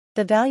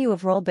The value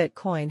of Rollbit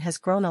coin has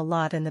grown a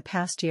lot in the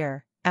past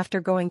year,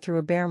 after going through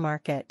a bear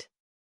market.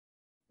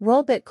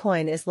 Rollbit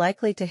coin is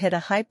likely to hit a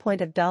high point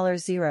of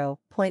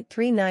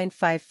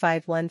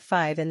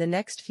 $0.395515 in the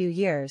next few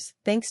years,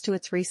 thanks to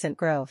its recent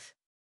growth.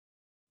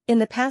 In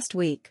the past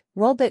week,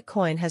 Rollbit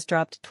coin has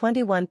dropped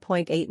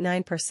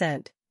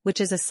 21.89%,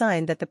 which is a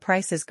sign that the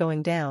price is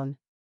going down.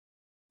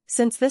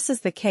 Since this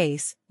is the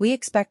case, we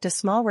expect a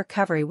small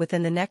recovery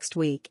within the next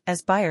week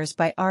as buyers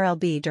buy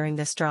RLB during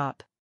this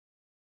drop.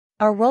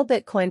 Our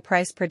Rollbit coin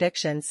price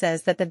prediction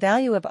says that the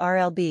value of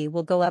RLB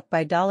will go up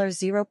by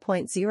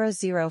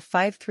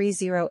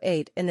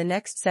 $0.005308 in the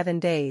next 7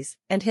 days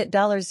and hit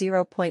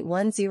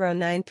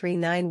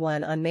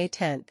 $0.109391 on May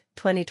 10,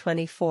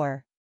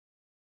 2024.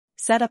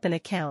 Set up an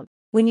account.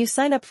 When you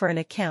sign up for an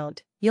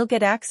account, you'll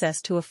get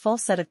access to a full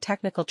set of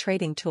technical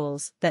trading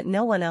tools that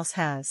no one else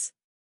has.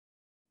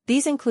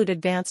 These include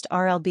advanced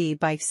RLB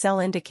buy-sell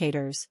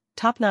indicators,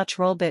 top-notch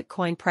Rollbit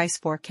coin price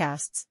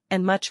forecasts,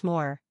 and much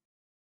more.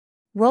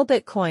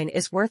 Rollbit coin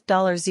is worth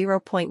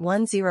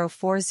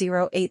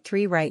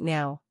 $0.104083 right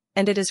now,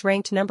 and it is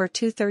ranked number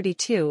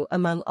 232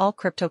 among all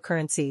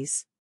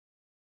cryptocurrencies.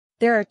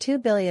 There are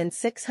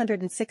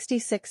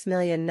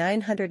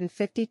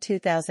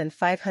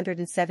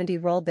 2,666,952,570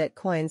 Rollbit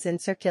coins in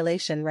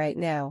circulation right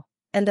now,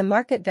 and the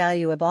market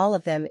value of all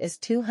of them is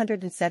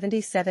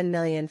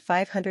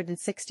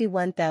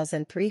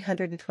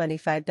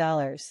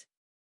 $277,561,325.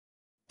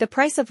 The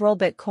price of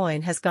Rollbit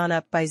coin has gone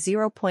up by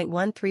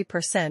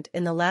 0.13%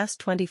 in the last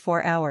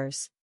 24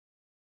 hours.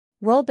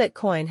 Rollbit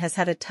coin has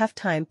had a tough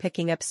time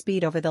picking up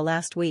speed over the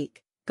last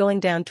week, going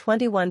down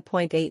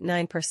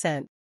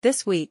 21.89%.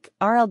 This week,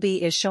 RLB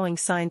is showing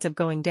signs of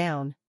going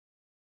down.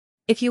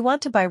 If you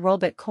want to buy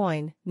Rollbit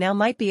coin, now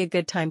might be a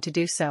good time to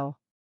do so.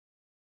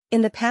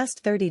 In the past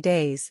 30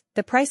 days,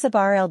 the price of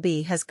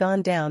RLB has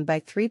gone down by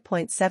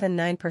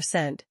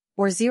 3.79%,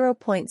 or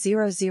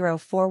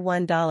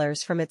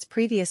 $0.0041 from its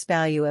previous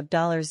value of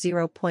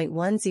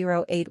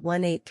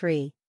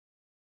 $0.108183.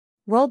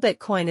 Rollbit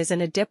coin is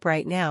in a dip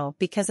right now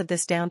because of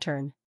this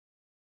downturn.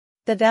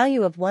 The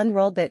value of one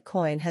Rollbit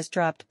coin has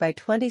dropped by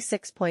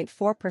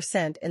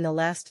 26.4% in the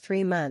last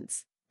 3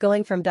 months,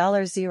 going from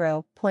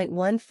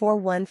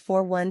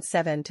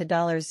 $0.141417 to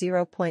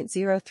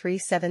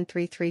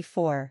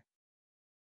 $0.037334.